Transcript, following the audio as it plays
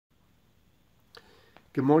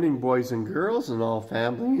Good morning, boys and girls, and all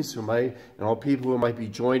families and all people who might be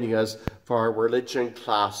joining us for our religion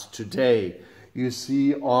class today. You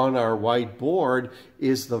see on our whiteboard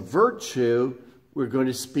is the virtue we're going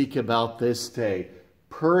to speak about this day.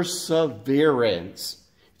 Perseverance.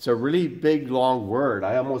 It's a really big, long word.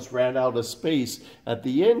 I almost ran out of space at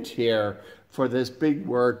the end here for this big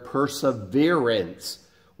word, perseverance.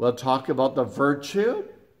 We'll talk about the virtue,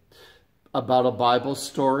 about a Bible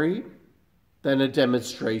story, then a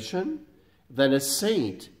demonstration, then a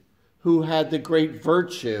saint who had the great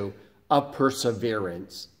virtue of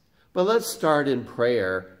perseverance. But let's start in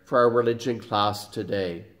prayer for our religion class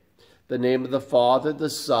today. In the name of the Father, the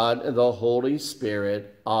Son, and the Holy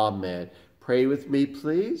Spirit. Amen. Pray with me,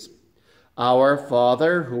 please. Our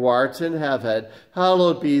Father, who art in heaven,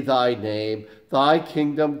 hallowed be thy name. Thy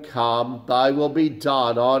kingdom come, thy will be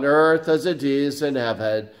done on earth as it is in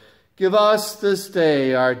heaven. Give us this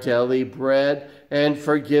day our daily bread, and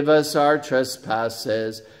forgive us our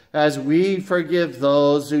trespasses, as we forgive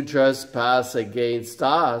those who trespass against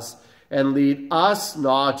us. And lead us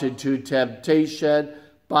not into temptation,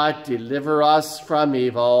 but deliver us from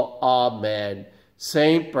evil. Amen.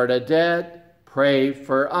 Saint Bernadette, pray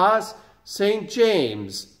for us. Saint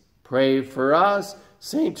James, pray for us.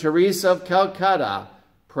 Saint Teresa of Calcutta,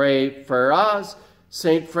 pray for us.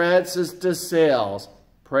 Saint Francis de Sales,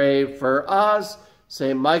 pray for us.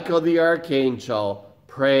 Saint Michael the Archangel,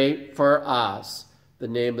 pray for us. In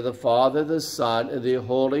the name of the Father, the Son, and the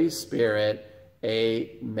Holy Spirit.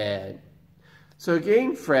 Amen. So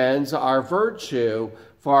again, friends, our virtue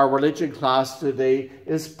for our religion class today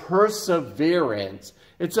is perseverance.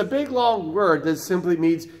 It's a big, long word that simply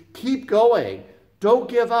means keep going. Don't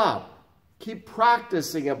give up. Keep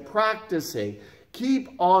practicing and practicing.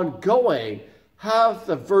 Keep on going. Have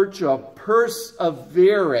the virtue of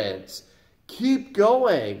perseverance. Keep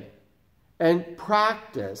going and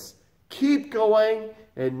practice. Keep going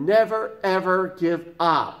and never, ever give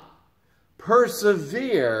up.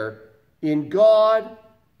 Persevere in God,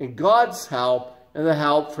 in God's help, and the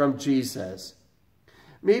help from Jesus.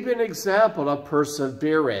 Maybe an example of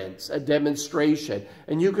perseverance, a demonstration.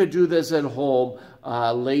 And you could do this at home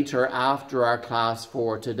later after our class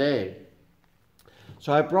for today.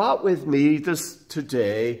 So I brought with me this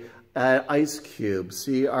today an ice cube.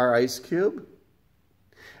 See our ice cube?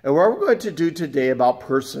 And what we're going to do today about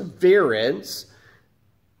perseverance,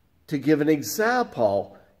 to give an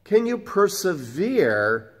example, can you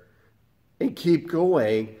persevere and keep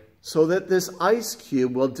going so that this ice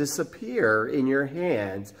cube will disappear in your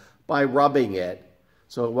hands by rubbing it?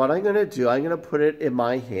 So what I'm going to do, I'm going to put it in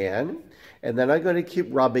my hand, and then I'm going to keep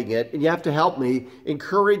rubbing it. And you have to help me,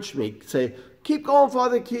 encourage me, say, keep going,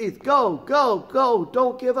 Father Keith. Go, go, go.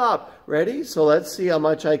 Don't give up. Ready? So let's see how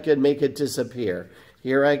much I can make it disappear.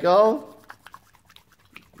 Here I go.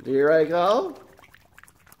 Here I go.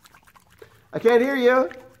 I can't hear you.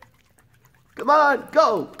 Come on.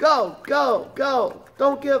 Go, go, go, go.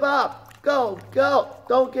 Don't give up. Go, go.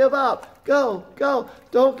 Don't give up. Go, go.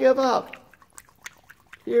 Don't give up.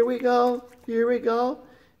 Here we go. Here we go.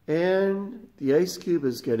 And the ice cube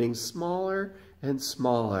is getting smaller and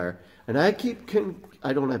smaller. And I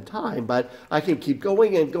don't have time, but I can keep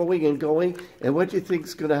going and going and going. And what do you think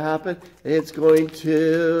is going to happen? It's going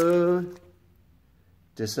to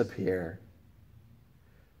disappear.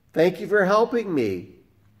 Thank you for helping me.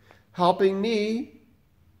 Helping me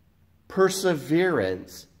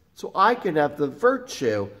perseverance. So I can have the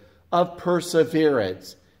virtue of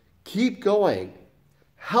perseverance. Keep going.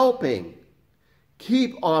 Helping.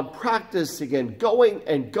 Keep on practicing and going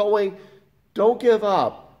and going. Don't give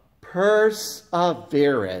up.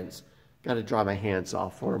 Perseverance. Got to dry my hands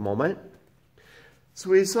off for a moment.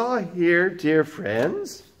 So we saw here, dear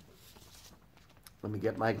friends, let me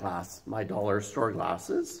get my dollar store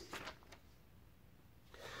glasses.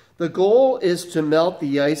 The goal is to melt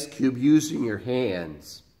the ice cube using your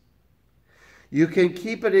hands. You can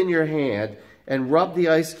keep it in your hand and rub the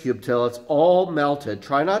ice cube till it's all melted.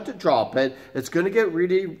 Try not to drop it. It's going to get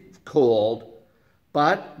really cold,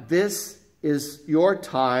 but this is your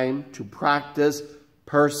time to practice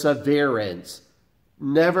perseverance.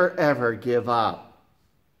 Never, ever give up.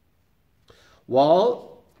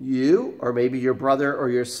 While you, or maybe your brother or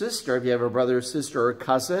your sister, if you have a brother or sister or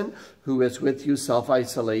cousin who is with you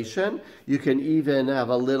self-isolation, you can even have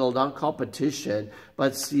a little, not competition,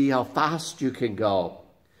 but see how fast you can go.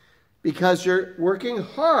 Because you're working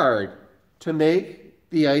hard to make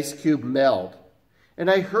the ice cube melt. And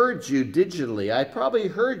I heard you digitally. I probably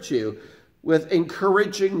heard you with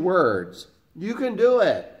encouraging words. You can do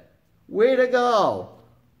it. Way to go.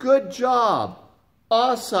 Good job.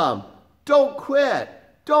 Awesome. Don't quit.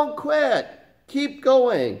 Don't quit. Keep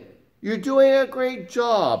going. You're doing a great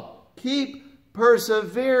job. Keep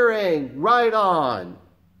persevering. Right on.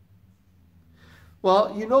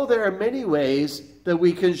 Well, you know, there are many ways that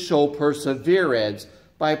we can show perseverance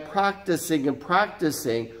by practicing and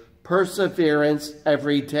practicing perseverance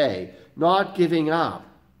every day, not giving up.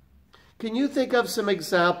 Can you think of some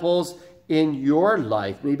examples in your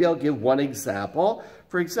life? Maybe I'll give one example.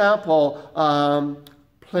 For example,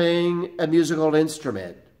 playing a musical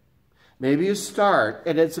instrument. Maybe you start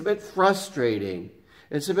and it's a bit frustrating.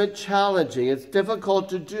 It's a bit challenging. It's difficult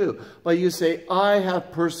to do. But you say, I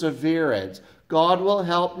have perseverance. God will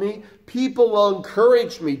help me. People will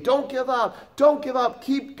encourage me. Don't give up. Don't give up.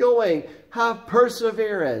 Keep going. Have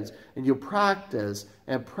perseverance. And you practice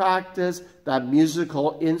and practice that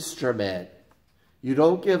musical instrument. You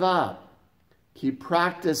don't give up. Keep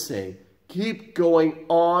practicing. Keep going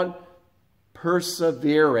on.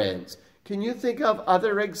 Perseverance. Can you think of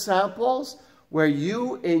other examples where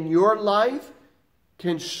you in your life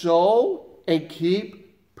can show and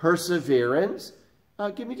keep perseverance?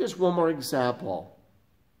 Give me just one more example.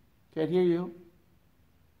 Can't hear you.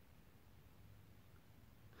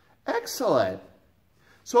 Excellent.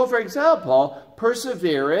 So, for example,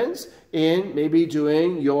 perseverance in maybe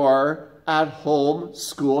doing your at-home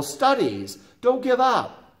school studies. Don't give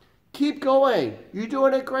up. Keep going. You're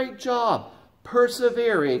doing a great job.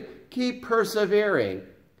 Persevering. Keep persevering.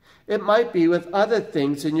 It might be with other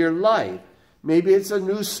things in your life. Maybe it's a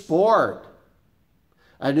new sport.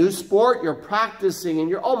 A new sport you're practicing and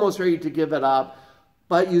you're almost ready to give it up.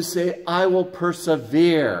 But you say, I will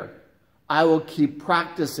persevere. I will keep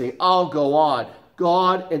practicing. I'll go on.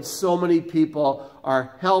 God and so many people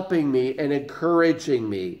are helping me and encouraging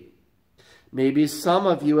me. Maybe some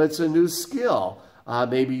of you, it's a new skill.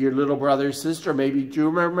 Maybe your little brother or sister, maybe do you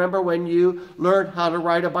remember when you learned how to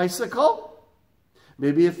ride a bicycle?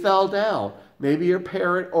 Maybe you fell down. Maybe your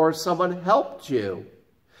parent or someone helped you.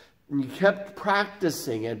 And you kept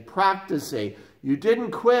practicing and practicing. You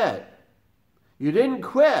didn't quit. You didn't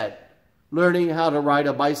quit learning how to ride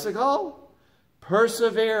a bicycle.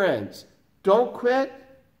 Perseverance. Don't quit.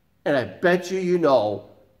 And I bet you know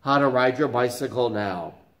how to ride your bicycle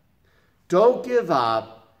now. Don't give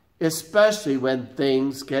up, especially when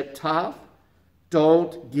things get tough.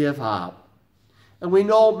 Don't give up. And we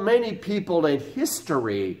know many people in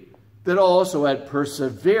history that also had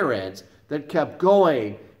perseverance, that kept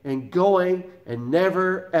going and going and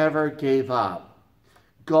never ever gave up.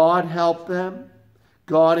 God helped them.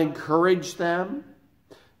 God encouraged them.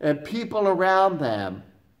 And people around them,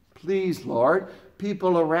 please, Lord,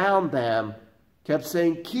 people around them kept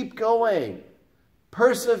saying, keep going.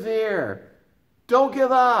 Persevere. Don't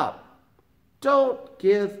give up. Don't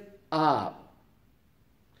give up.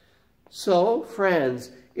 So, friends,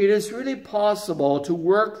 it is really possible to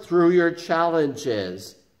work through your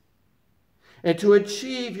challenges and to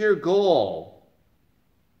achieve your goal.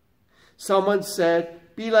 Someone said,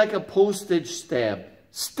 be like a postage stamp.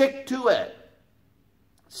 Stick to it.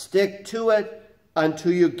 Stick to it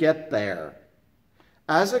until you get there.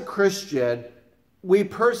 As a Christian, we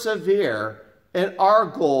persevere, and our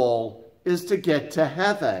goal is to get to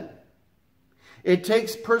heaven. It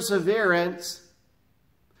takes perseverance.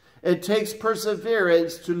 It takes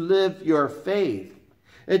perseverance to live your faith.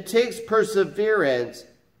 It takes perseverance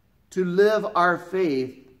to live our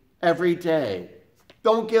faith every day.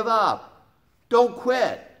 Don't give up. Don't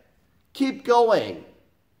quit. Keep going.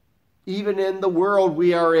 Even in the world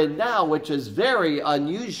we are in now, which is very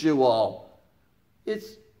unusual, it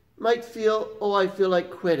might feel, oh, I feel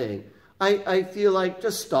like quitting. I feel like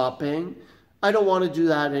just stopping. I don't want to do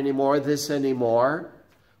that anymore, this anymore.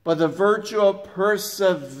 But the virtue of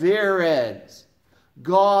perseverance,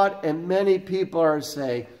 God and many people are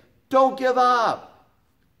saying, don't give up.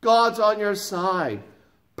 God's on your side.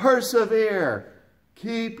 Persevere.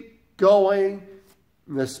 Keep going.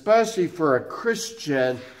 And especially for a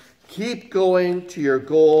Christian, keep going to your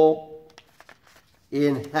goal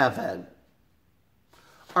in heaven.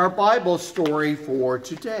 Our Bible story for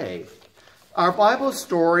today. Our Bible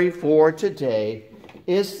story for today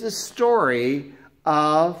is the story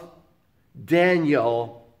of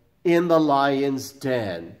Daniel in the lion's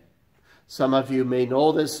den. Some of you may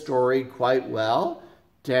know this story quite well.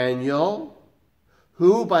 Daniel,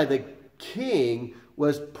 who by the king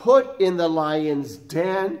was put in the lion's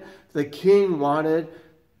den. The king wanted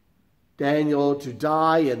Daniel to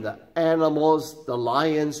die and the animals, the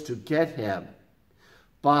lions, to get him.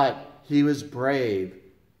 But he was brave.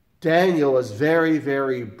 Daniel was very,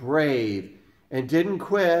 very brave and didn't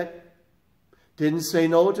quit, didn't say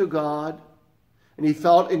no to God, and he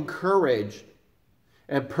felt encouraged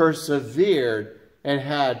and persevered and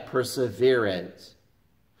had perseverance.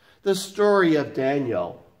 The story of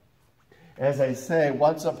Daniel. As I say,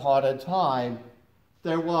 once upon a time,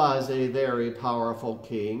 there was a very powerful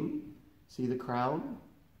king. See the crown?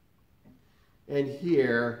 And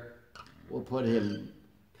here, we'll put him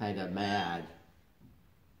kind of mad.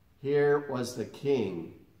 Here was the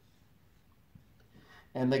king.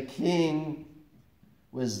 And the king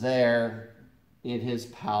was there in his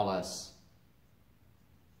palace.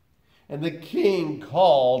 And the king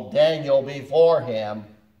called Daniel before him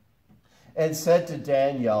and said to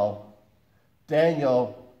Daniel,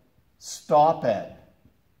 Daniel, stop it.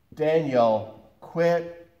 Daniel,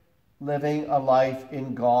 quit living a life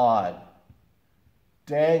in God.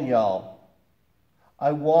 Daniel,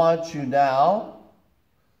 I want you now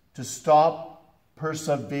to stop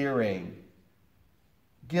persevering.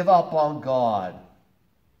 Give up on God.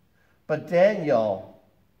 But Daniel,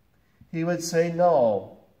 he would say,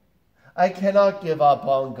 no, I cannot give up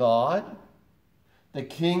on God. The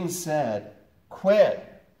king said, quit.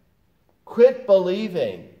 Quit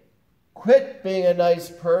believing. Quit being a nice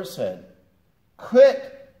person.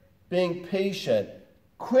 Quit being patient.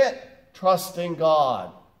 Quit trusting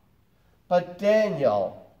God. But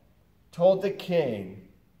Daniel told the king,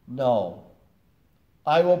 no,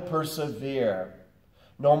 I will persevere.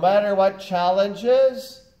 No matter what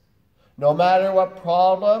challenges, no matter what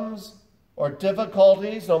problems or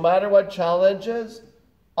difficulties, no matter what challenges,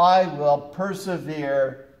 I will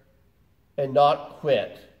persevere and not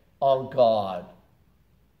quit on God.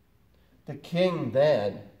 The king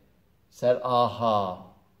then said, aha,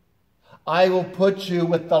 I will put you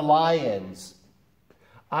with the lions.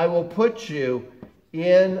 I will put you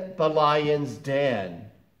in the lion's den.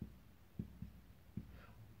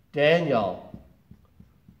 Daniel,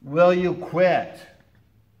 will you quit?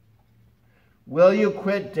 Will you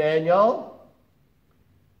quit, Daniel,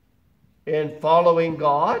 in following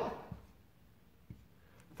God?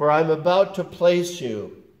 For I'm about to place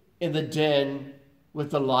you in the den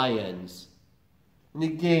with the lions. And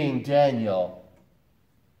again, Daniel,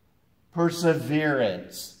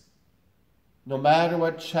 perseverance, no matter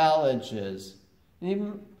what challenges, he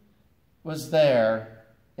was there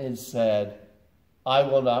and said, I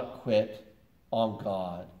will not quit on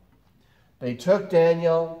God. They took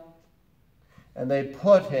Daniel and they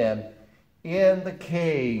put him in the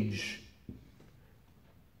cage.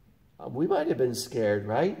 We might have been scared,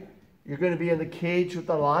 right? You're going to be in the cage with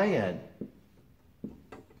the lion.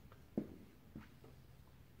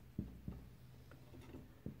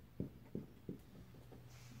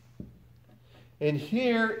 And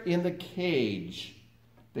here in the cage,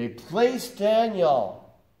 they placed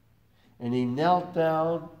Daniel, and he knelt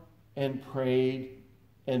down and prayed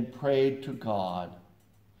to God.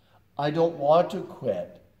 I don't want to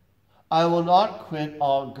quit. I will not quit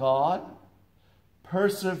on God.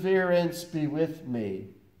 Perseverance be with me.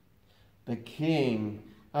 The king,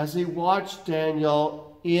 as he watched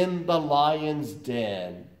Daniel in the lion's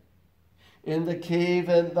den, in the cave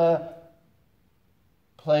in the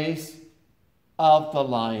place of the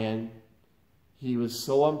lion, he was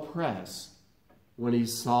so impressed when he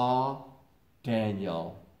saw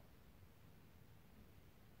Daniel.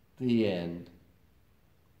 The end.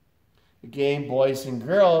 Again, boys and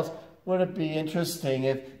girls, would it be interesting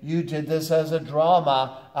if you did this as a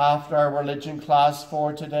drama after our religion class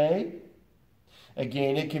for today?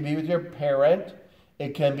 Again, it can be with your parent.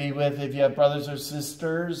 It can be with if you have brothers or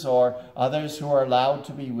sisters or others who are allowed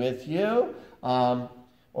to be with you.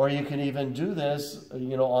 Or you can even do this,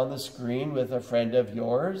 on the screen with a friend of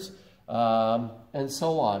yours, and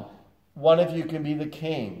so on. One of you can be the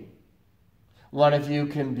king. One of you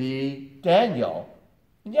can be Daniel.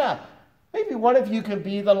 Yeah, maybe one of you can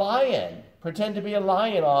be the lion. Pretend to be a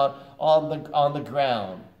lion on the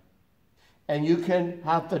ground. And you can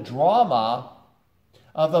have the drama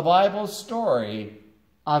of the Bible story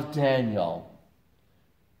of Daniel.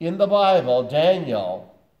 In the Bible,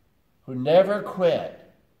 Daniel, who never quit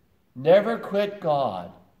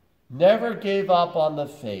God, never gave up on the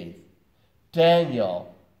faith.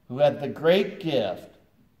 Daniel, who had the great gift,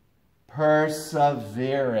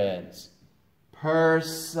 perseverance.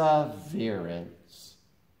 Perseverance.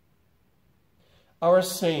 Our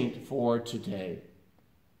saint for today.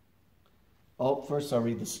 Oh, first I'll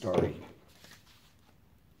read the story.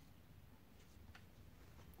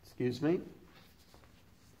 Excuse me.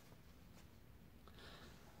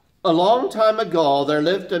 A long time ago, there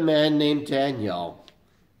lived a man named Daniel.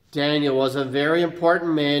 Daniel was a very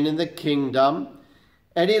important man in the kingdom,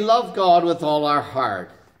 and he loved God with all our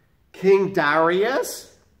heart. King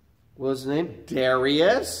Darius, what was his name?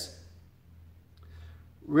 Darius,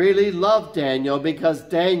 really loved Daniel because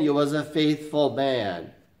Daniel was a faithful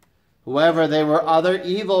man. However, there were other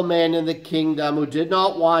evil men in the kingdom who did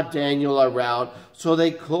not want Daniel around, so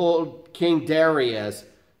they called King Darius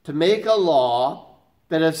to make a law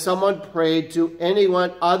that if someone prayed to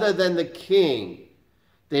anyone other than the king,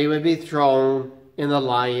 they would be thrown in the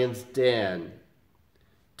lion's den.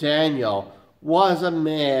 Daniel was a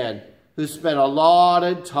man who spent a lot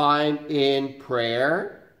of time in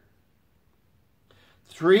prayer.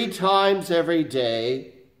 3 times every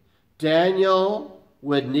day, Daniel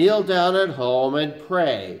would kneel down at home and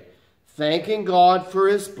pray, thanking God for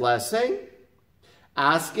his blessing,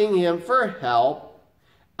 asking him for help,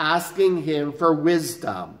 asking him for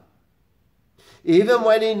wisdom. Even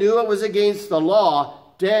when he knew it was against the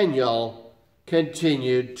law, Daniel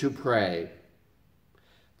continued to pray.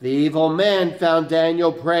 The evil men found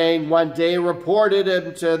Daniel praying one day, reported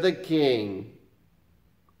him to the king.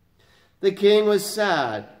 The king was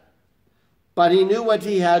sad, but he knew what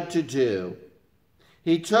he had to do.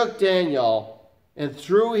 He took Daniel and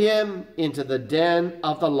threw him into the den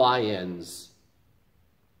of the lions.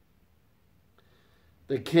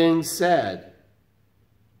 The king said,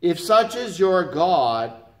 "If such is your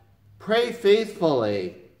God, pray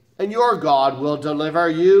faithfully, and your God will deliver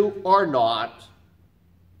you or not."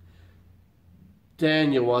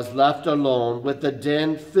 Daniel was left alone with the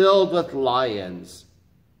den filled with lions.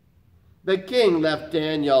 The king left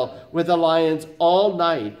Daniel with the lions all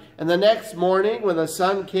night, and the next morning when the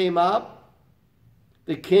sun came up,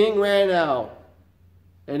 the king ran out,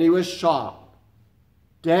 and he was shocked.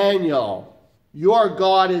 "Daniel, your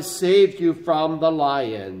God has saved you from the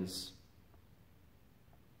lions."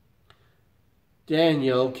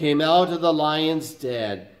 Daniel came out of the lion's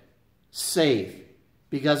den safe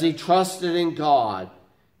because he trusted in God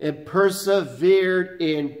and persevered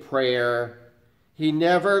in prayer. He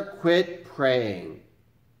never quit praying.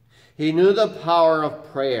 He knew the power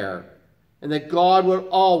of prayer and that God would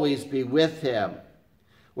always be with him,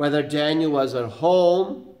 whether Daniel was at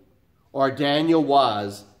home or Daniel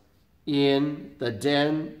was in the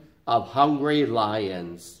den of hungry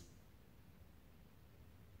lions.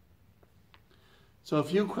 So a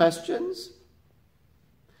few questions.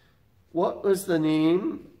 What was the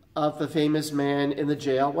name of the famous man in the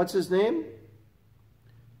jail? What's his name?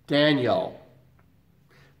 Daniel.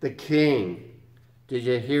 The king. Did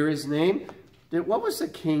you hear his name? What was the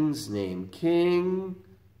king's name? King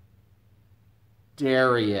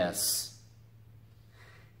Darius.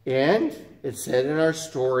 And it said in our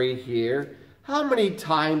story here, how many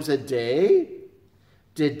times a day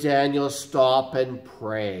did Daniel stop and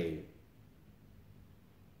pray?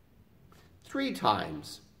 3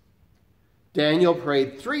 times. Daniel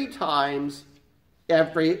prayed 3 times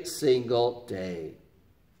every single day.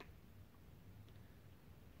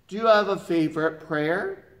 Do you have a favorite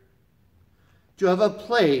prayer? Do you have a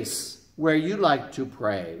place where you like to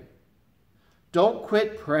pray? Don't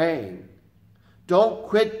quit praying. Don't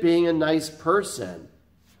quit being a nice person.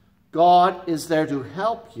 God is there to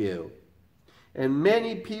help you. And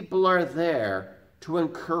many people are there to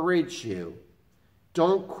encourage you.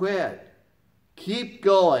 Don't quit. Keep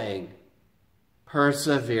going.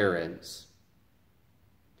 Perseverance.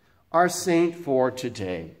 Our saint for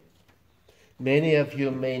today. Many of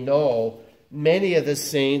you may know many of the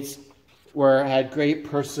saints had great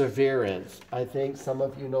perseverance. I think some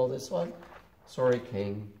of you know this one. Sorry,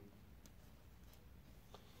 King.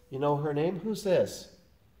 You know her name? Who's this?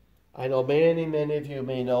 I know many, many of you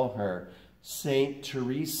may know her. Saint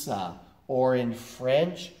Teresa, or in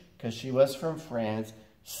French, because she was from France,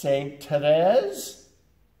 Saint Thérèse.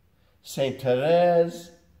 Saint Thérèse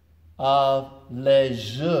of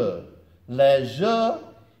Lisieux. Lisieux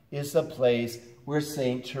is the place where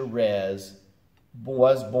Saint Therese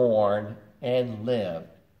was born and lived.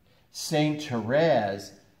 Saint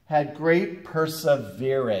Therese had great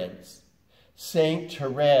perseverance. Saint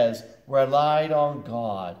Therese relied on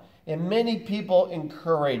God, and many people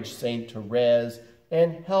encouraged Saint Therese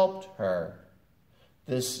and helped her.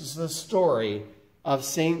 This is the story of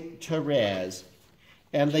Saint Therese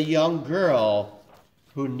and the young girl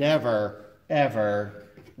who never, ever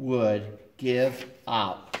would give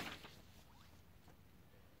up.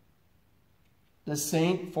 The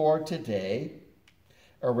saint for today,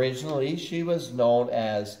 originally she was known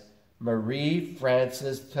as Marie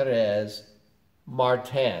Frances Therese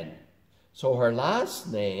Martin. So her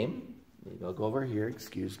last name, maybe I'll go over here,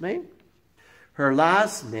 excuse me. Her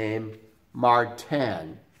last name,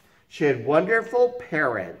 Martin. She had wonderful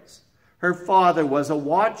parents. Her father was a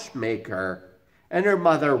watchmaker, and her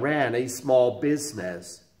mother ran a small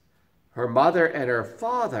business. Her mother and her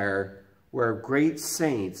father were great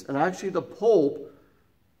saints, and actually the Pope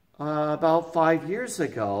about 5 years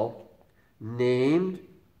ago, named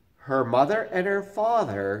her mother and her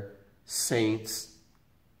father saints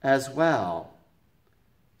as well.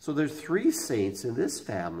 So there's 3 saints in this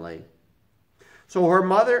family. So her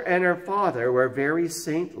mother and her father were very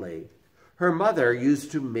saintly. Her mother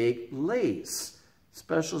used to make lace,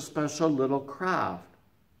 special little craft.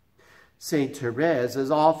 Saint Therese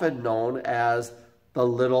is often known as the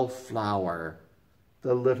little flower.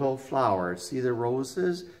 The little flower. See the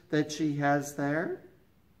roses that she has there?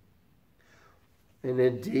 And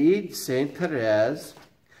indeed, Saint Therese,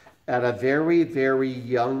 at a very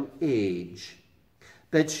young age,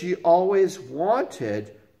 that she always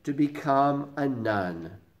wanted to become a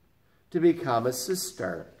nun, to become a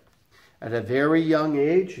sister. At a very young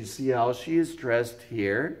age, you see how she is dressed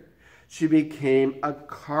here, she became a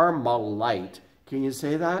Carmelite. Can you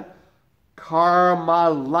say that?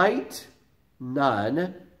 Carmelite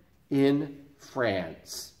nun in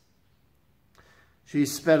France. She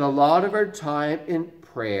spent a lot of her time in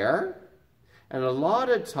prayer and a lot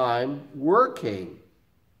of time working,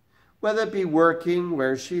 whether it be working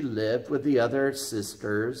where she lived with the other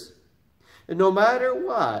sisters. And no matter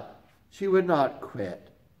what, she would not quit.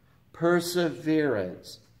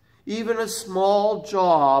 Perseverance. Even a small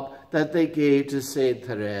job that they gave to Saint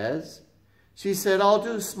Therese, she said, I'll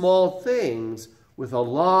do small things with a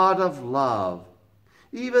lot of love.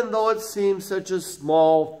 Even though it seems such a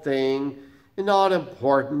small thing and not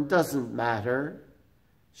important, doesn't matter.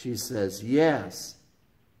 She says, yes,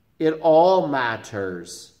 it all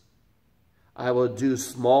matters. I will do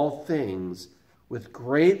small things with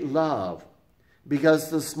great love, because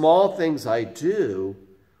the small things I do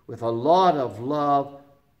with a lot of love,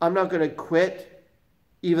 I'm not going to quit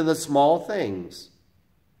even the small things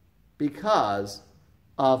because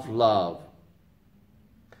of love.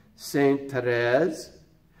 Saint Therese,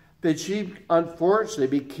 but she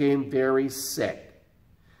unfortunately became very sick.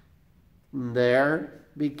 There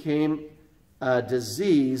became a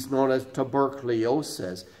disease known as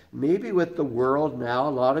tuberculosis. Maybe with the world now, a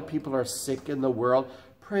lot of people are sick in the world.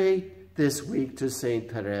 Pray this week to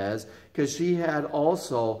Saint Therese, because she had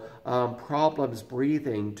also problems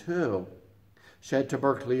breathing too. She had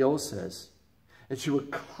tuberculosis. And she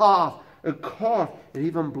would cough and cough, and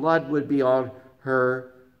even blood would be on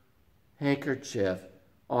her handkerchief,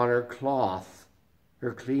 on her cloth,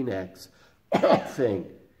 her Kleenex thing.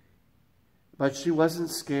 But she wasn't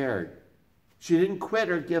scared. She didn't quit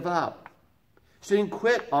or give up. She didn't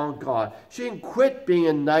quit on God. She didn't quit being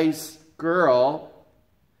a nice girl.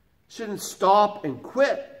 She didn't stop and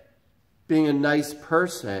quit being a nice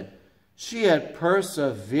person. She had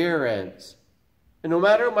perseverance. And no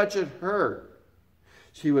matter how much it hurt,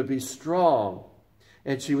 she would be strong.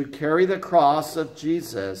 And she would carry the cross of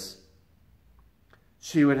Jesus.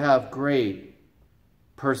 She would have great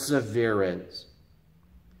perseverance.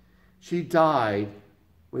 She died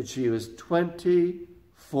when she was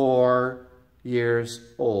 24 years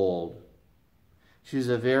old. She's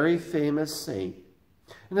a very famous saint.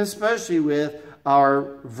 And especially with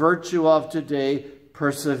our virtue of today,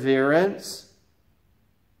 perseverance.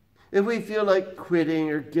 If we feel like quitting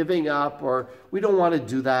or giving up, or we don't want to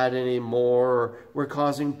do that anymore, or we're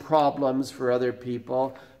causing problems for other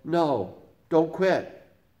people, no, don't quit.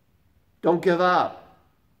 Don't give up.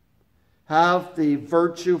 Have the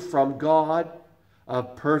virtue from God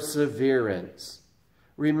of perseverance.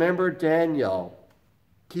 Remember Daniel.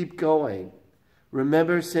 Keep going.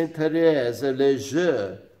 Remember Saint Therese of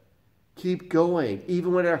Lisieux. Keep going,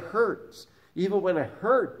 even when it hurts. Even when it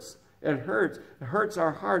hurts, it hurts. It hurts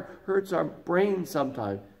our heart, hurts our brain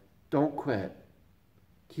sometimes. Don't quit.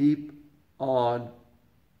 Keep on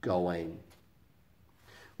going.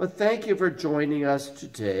 Well, thank you for joining us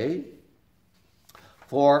today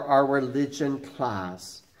for our religion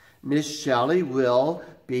class. Miss Shelley will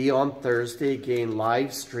be on Thursday again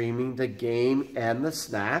live streaming the game and the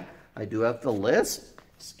snack. I do have the list.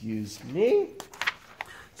 Excuse me.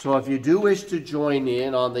 So if you do wish to join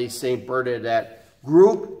in on the St. Bernadette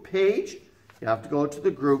group page, you have to go to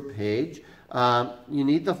the group page. You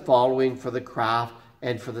need the following for the craft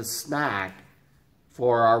and for the snack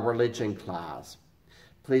for our religion class.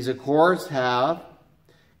 Please, of course, have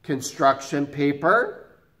construction paper,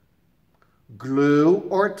 glue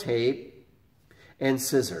or tape, and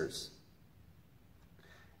scissors.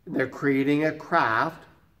 And they're creating a craft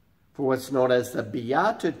for what's known as the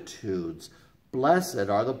Beatitudes. Blessed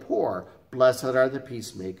are the poor. Blessed are the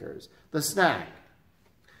peacemakers. The snack.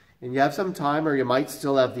 And you have some time, or you might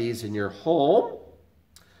still have these in your home.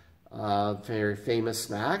 Very famous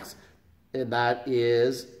snacks. And that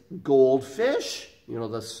is goldfish. You know,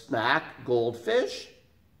 the snack goldfish.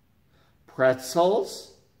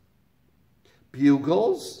 Pretzels.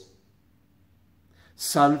 bugles,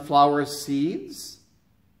 sunflower seeds,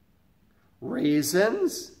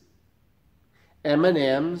 raisins,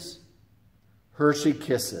 M&Ms, Hershey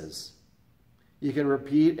Kisses. You can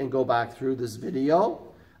repeat and go back through this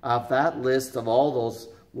video of that list of all those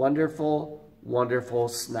wonderful, wonderful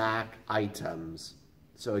snack items.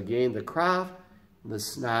 So again, the craft, the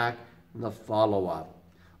snack, and the follow-up.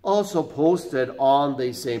 Also posted on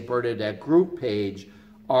the St. Bernadette group page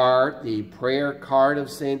are the prayer card of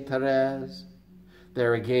St. Therese.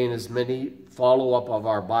 There again is many follow-up of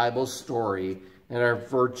our Bible story and our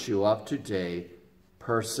virtue of today,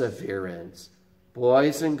 perseverance.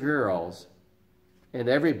 Boys and girls, and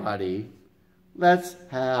everybody, let's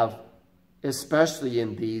have, especially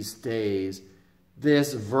in these days,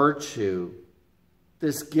 this virtue,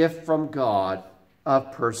 this gift from God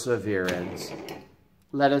of perseverance.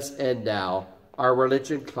 Let us end now our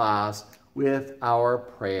religion class with our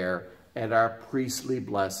prayer and our priestly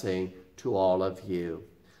blessing to all of you.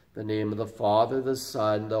 In the name of the Father, the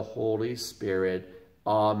Son, the Holy Spirit.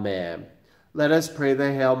 Amen. Let us pray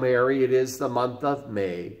the Hail Mary. It is the month of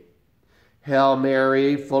May. Hail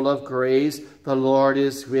Mary, full of grace, the Lord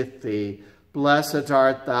is with thee. Blessed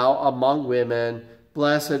art thou among women.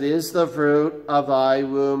 Blessed is the fruit of thy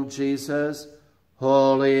womb, Jesus.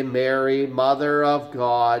 Holy Mary, Mother of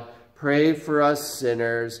God, pray for us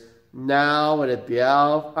sinners, now and at the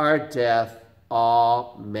hour of our death.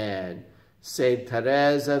 Amen. Saint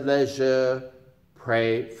Therese of Lisieux,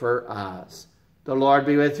 pray for us. The Lord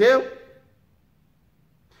be with you.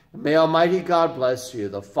 And may Almighty God bless you,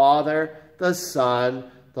 the Father, the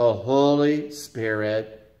Son, the Holy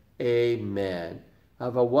Spirit. Amen.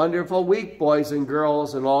 Have a wonderful week, boys and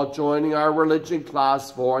girls, and all joining our religion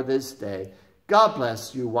class for this day. God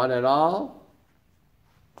bless you one and all.